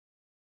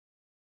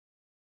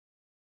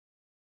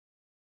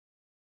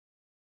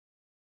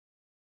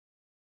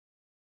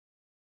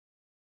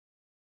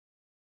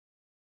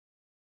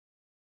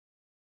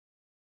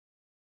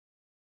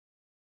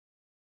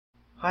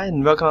Hi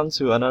and welcome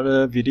to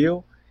another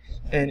video,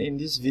 and in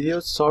this video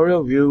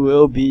tutorial we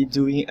will be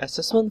doing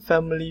assessment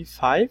family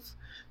 5,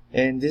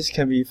 and this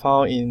can be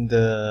found in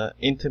the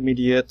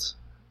intermediate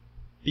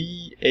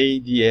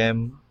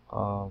BADM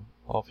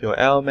of your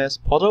LMS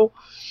portal.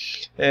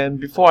 And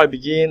before I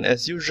begin,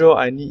 as usual,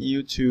 I need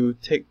you to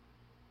take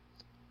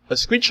a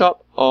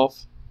screenshot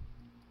of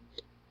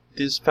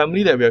this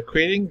family that we are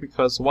creating,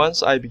 because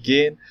once I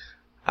begin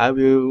I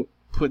will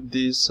put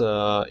this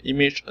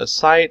image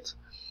aside,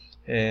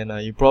 and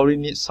you probably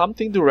need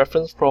something to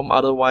reference from,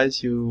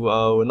 otherwise you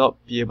will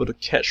not be able to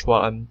catch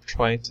what I'm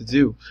trying to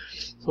do.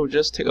 So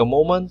just take a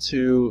moment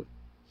to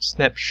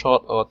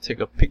snapshot or take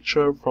a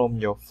picture from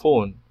your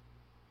phone.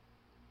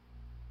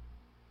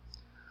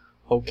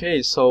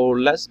 Okay, so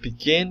let's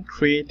begin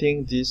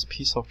creating this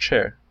piece of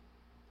chair.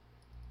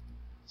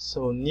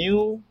 So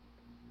new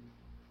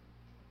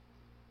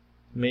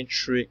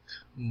metric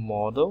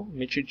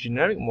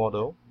generic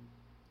model,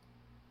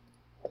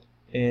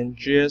 and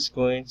just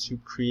going to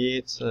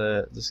create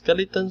the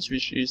skeletons,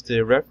 which is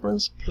the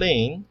reference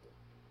plane,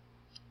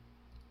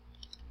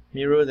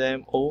 mirror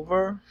them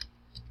over,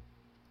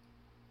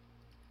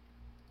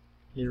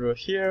 mirror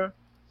here,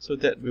 so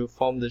that will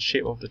form the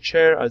shape of the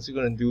chair. I'm just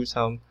going to do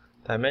some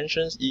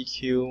dimensions,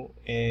 EQ,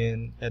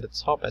 and at the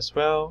top as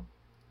well,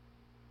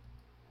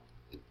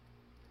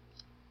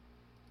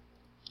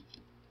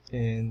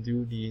 and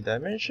do the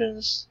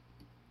dimensions,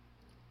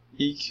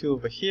 EQ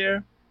over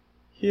here.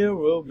 Here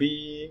will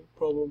be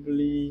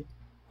probably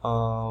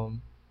the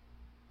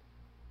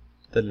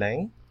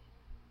length,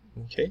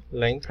 okay,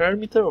 length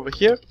parameter over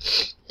here,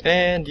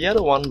 and the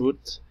other one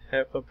would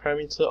have a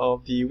parameter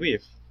of the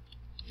width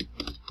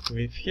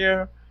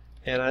here,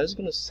 and I'm just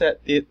going to set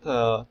it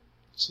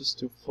just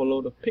to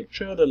follow the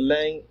picture. The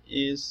length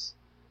is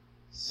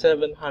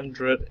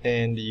 700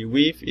 and the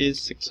width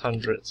is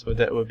 600, so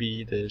that will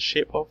be the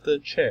shape of the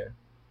chair.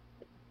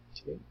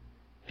 Okay,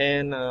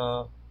 and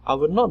I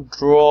will not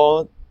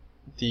draw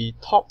the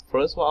top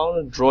first. What I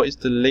want to draw is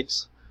the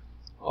legs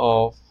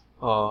of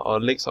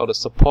the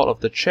support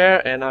of the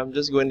chair, and I'm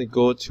just going to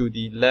go to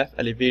the left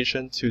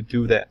elevation to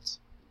do that.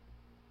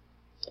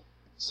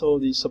 So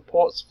the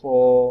supports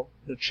for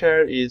the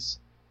chair is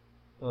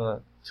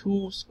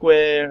 2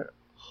 square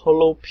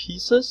hollow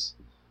pieces.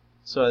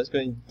 So I'm just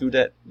going to do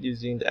that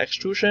using the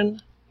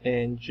extrusion,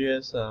 and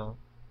just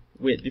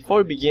wait, before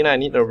we begin I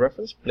need a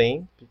reference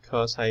plane,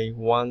 because I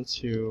want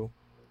to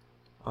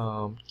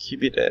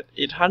keep it at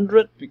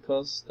 800,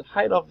 because the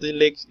height of the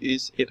legs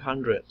is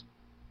 800.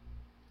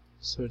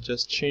 So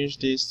just change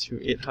this to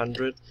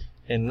 800,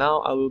 and now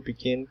I will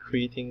begin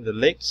creating the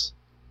legs.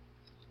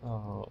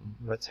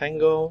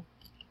 Rectangle,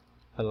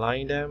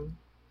 align them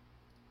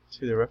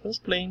to the reference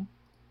plane,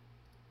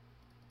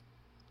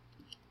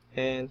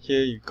 and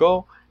here you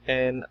go.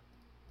 And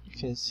you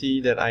can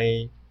see that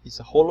it's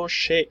a hollow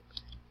shape,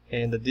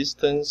 and the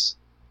distance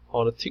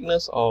or the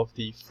thickness of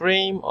the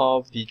frame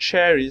of the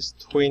chair is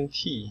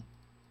 20.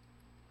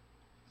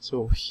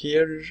 So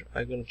here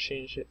I'm going to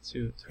change it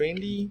to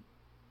 20,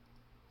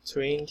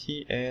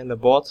 and the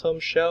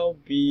bottom shall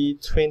be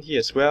 20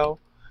 as well.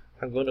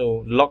 I'm going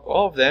to lock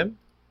all of them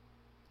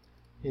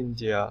in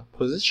their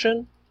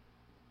position,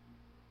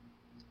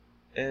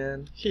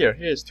 and here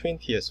is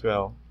 20 as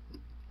well.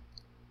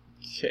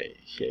 Okay,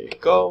 here you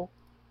go.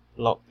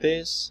 Lock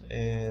this,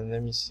 and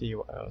let me see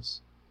what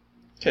else.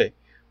 Okay,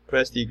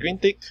 press the green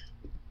tick,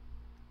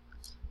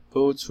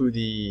 go to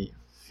the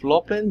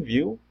floor plan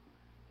view,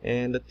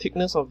 and the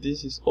thickness of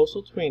this is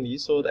also 20,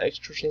 so the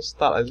extrusion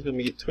start, I'm just going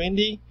to make it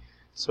 20.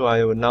 So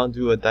I will now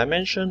do a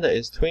dimension that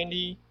is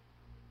 20,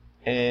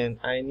 and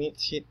I need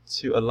it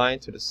to align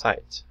to the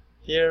side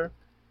here,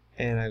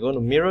 and I'm going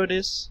to mirror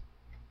this,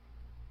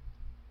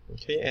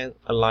 okay, and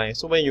align.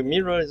 So when you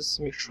mirror, just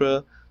make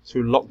sure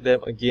to lock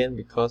them again,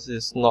 because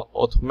it's not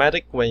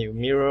automatic when you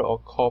mirror or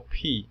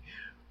copy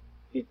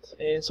it.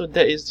 And so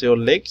that is your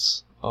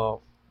legs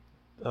of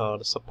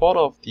the support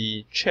of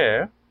the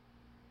chair.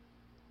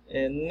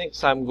 And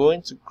next I'm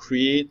going to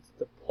create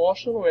the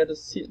portion where the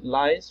seat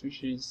lies,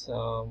 which is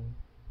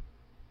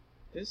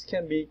this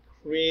can be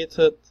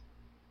created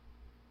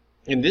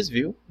in this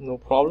view, no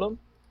problem.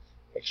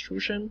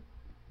 Extrusion,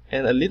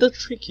 and a little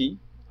tricky,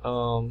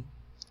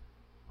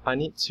 I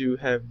need to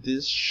have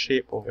this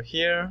shape over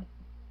here,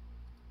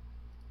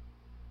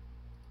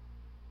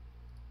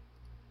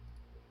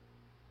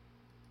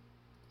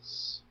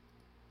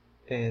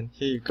 and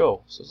here you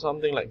go. So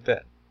something like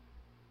that,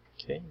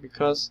 okay,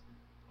 because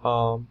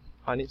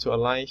I need to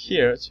align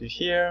here to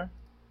here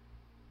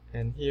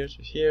and here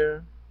to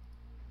here.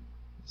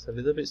 It's a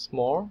little bit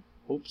small,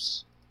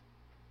 oops.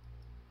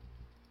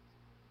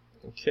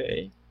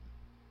 Okay,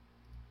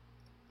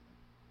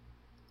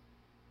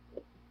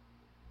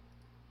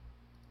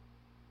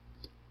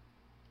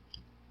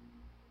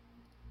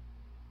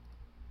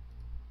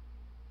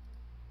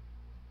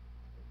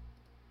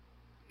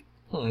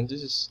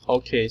 this is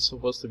okay. It's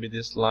supposed to be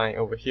this line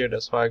over here,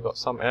 that's why I got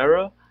some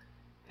error.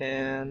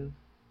 And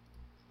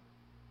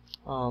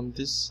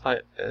this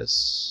side,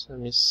 is, let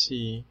me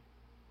see,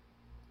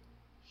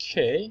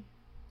 okay,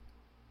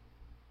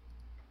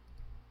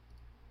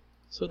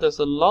 So there's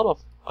a lot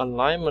of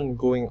alignment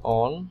going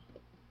on.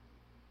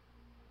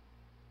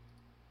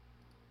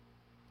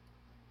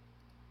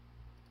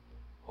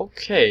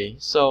 Okay,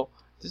 so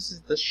this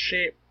is the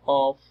shape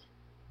of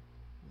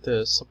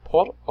the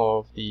support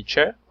of the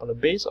chair on the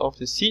base of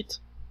the seat,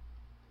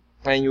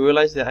 and you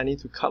realize that I need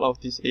to cut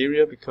off this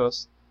area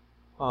because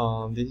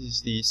this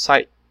is the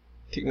side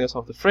thickness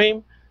of the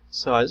frame.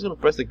 So I'm just going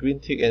to press the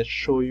green tick and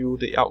show you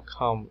the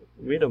outcome.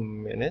 Wait a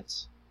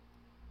minute.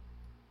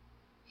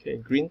 Okay,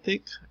 green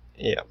tick.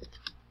 Yeah.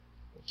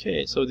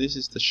 Okay, so this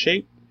is the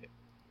shape,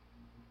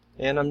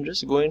 and I'm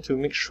just going to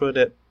make sure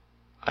that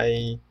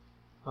I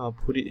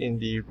put it in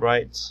the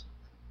right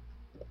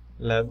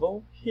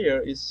level. Here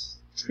is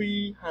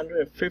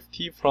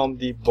 350 from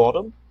the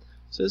bottom,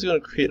 so it's going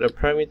to create a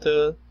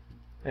parameter,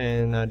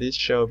 and this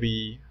shall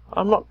be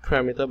not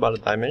parameter but a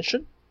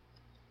dimension,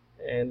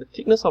 and the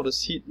thickness of the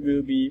seat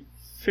will be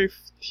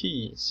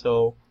 50.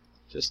 So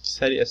just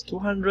set it as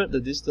 200. The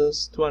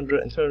distance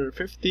 200 and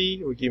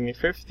 250 will give me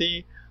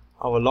 50.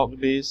 I will lock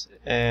this,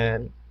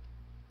 and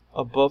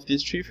above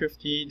this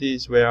 350,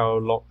 this is where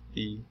I'll lock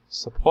the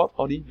support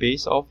or the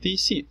base of the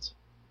seat.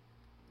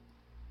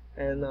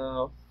 And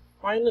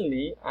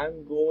finally,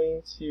 I'm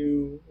going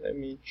to, let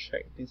me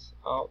check this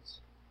out.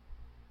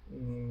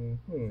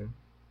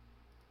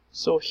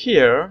 So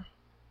here,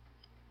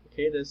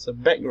 okay, there's a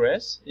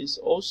backrest. It's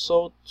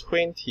also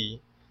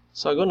 20.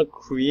 So I'm going to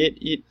create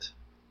it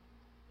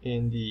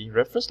in the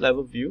reference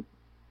level view.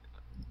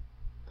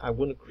 I'm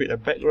going to create a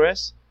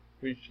backrest,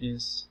 which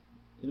is,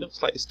 it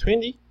looks like it's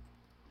 20.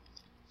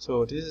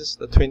 So this is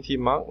the 20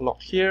 mark.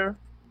 Lock here,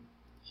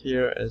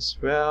 here as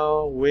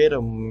well. Wait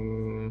a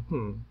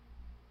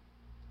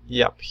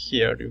Yep,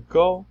 here you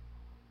go.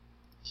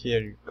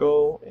 Here you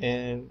go,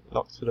 and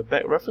lock to the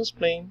back reference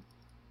plane.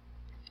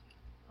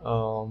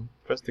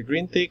 Press the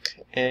green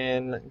tick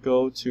and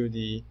go to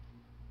the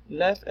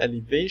left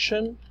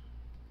elevation.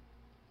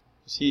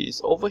 See,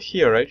 it's over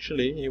here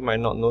actually. You might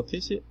not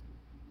notice it.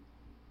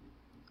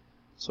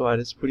 So I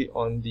just put it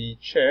on the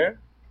chair,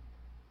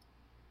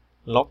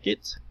 lock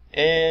it,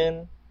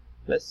 and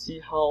let's see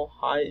how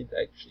high it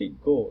actually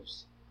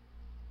goes.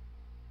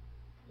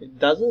 It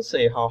doesn't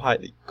say how high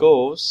it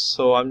goes,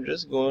 so I'm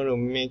just going to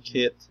make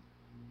it,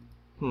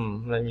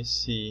 let me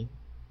see.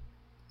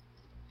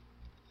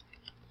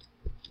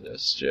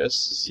 Let's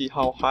just see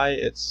how high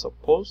it's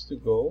supposed to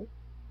go.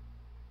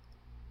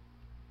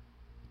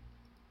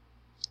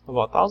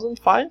 About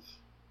 1005.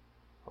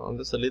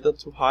 That's a little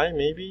too high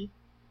maybe.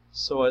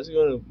 So I'm just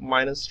going to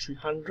minus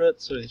 300,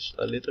 so it's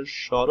a little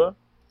shorter.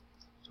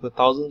 So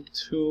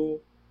 1002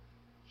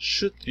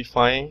 should be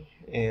fine,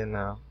 and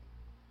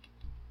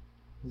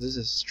this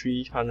is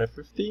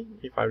 350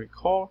 if I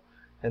recall,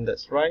 and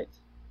that's right.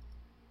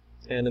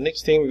 And the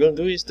next thing we're going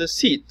to do is the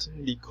seat,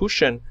 the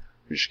cushion,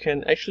 which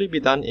can actually be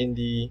done in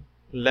the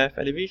left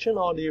elevation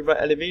or the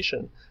right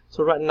elevation.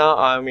 So right now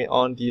I'm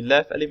on the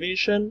left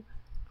elevation,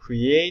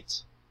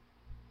 create,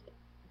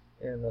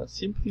 and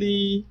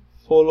simply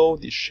follow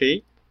the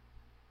shape.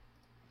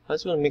 I'm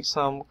just going to make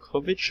some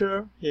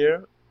curvature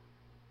here,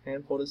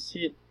 and for the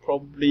seat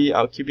probably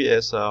I'll keep it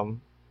as 30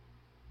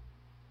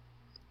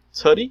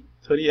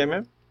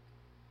 mm.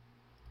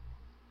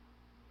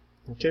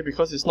 Okay,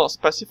 because it's not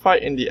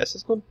specified in the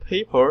assessment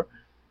paper,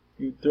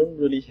 you don't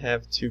really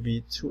have to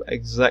be too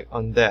exact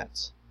on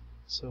that.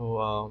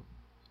 So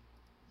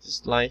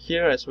this line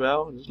here as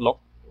well, just lock.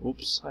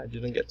 Oops, I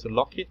didn't get to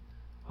lock it.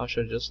 I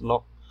should just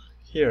lock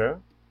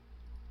here.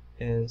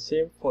 And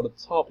same for the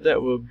top,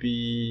 that will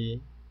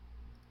be,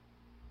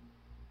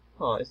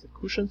 is the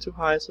cushion too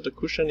high? So the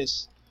cushion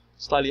is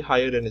slightly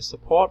higher than the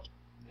support.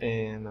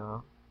 And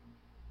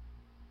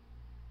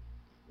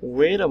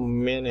wait a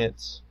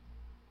minute.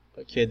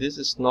 Okay, this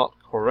is not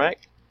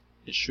correct.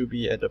 It should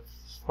be at the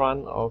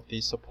front of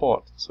the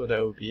support. So that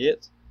will be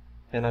it.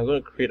 And I'm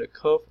going to create a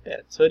curve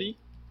at 30.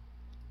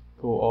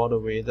 Go all the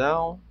way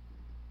down.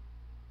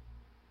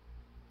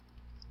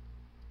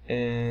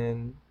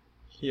 And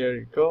here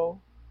you go.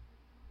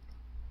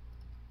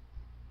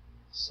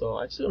 So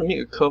I just want to make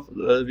a curve a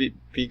little bit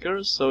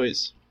bigger so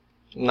it's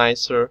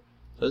nicer.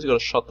 So I'm just going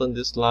to shorten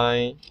this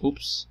line.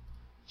 Oops.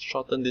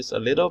 Shorten this a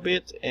little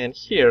bit. And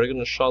here I'm going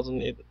to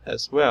shorten it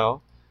as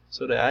well,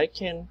 so that I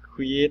can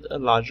create a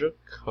larger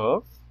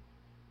curve.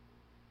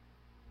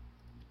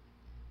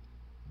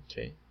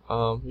 Okay,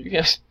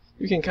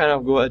 you can kind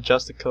of go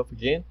adjust the curve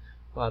again,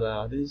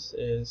 but this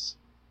is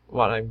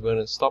what I'm going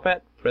to stop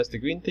at. Press the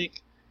green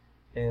tick,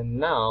 and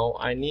now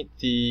I need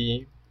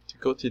to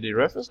go to the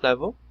reference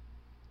level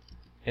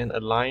and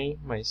align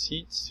my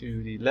seats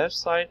to the left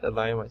side,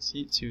 align my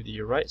seat to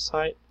the right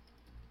side.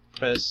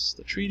 Press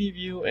the 3D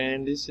view,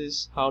 and this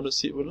is how the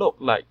seat will look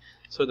like.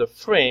 So the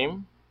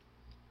frame.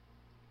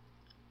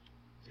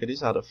 Okay,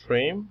 these are the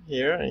frame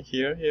here and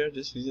here,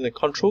 just using the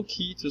control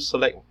key to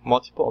select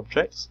multiple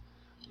objects.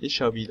 This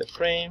shall be the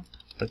frame,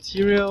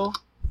 material,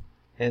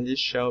 and this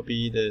shall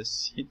be the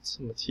seat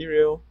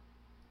material.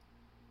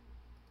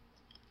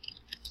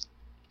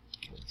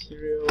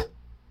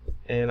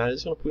 And I'm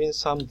just going to put in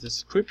some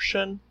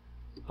description.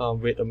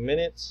 Wait a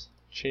minute,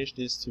 change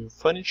this to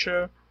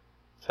furniture.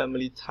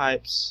 Family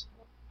types,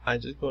 I'm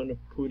just going to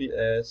put it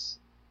as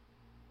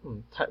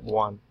type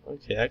 1.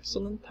 Okay,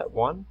 excellent, type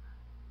 1.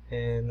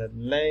 And the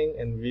length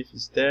and width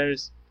is there,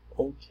 is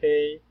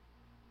okay.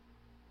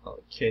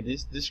 Okay,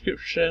 this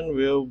description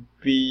will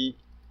be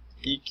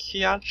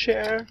IKEA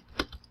chair,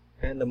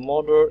 and the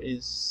model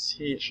is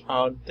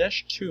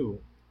CHR-2.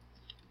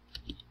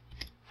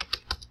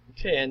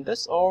 Okay, and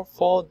that's all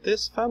for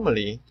this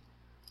family.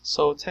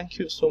 So thank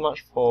you so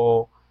much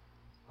for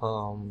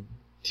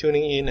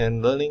tuning in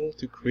and learning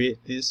to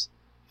create this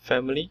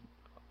family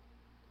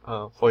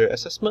for your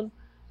assessment.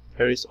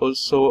 There is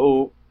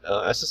also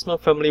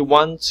assessment family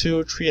 1,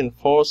 2, 3, and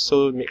 4,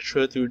 so make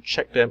sure to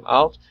check them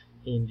out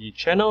in the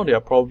channel. They are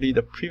probably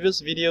the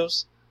previous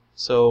videos.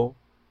 So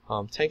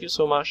thank you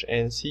so much,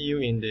 and see you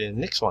in the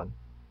next one.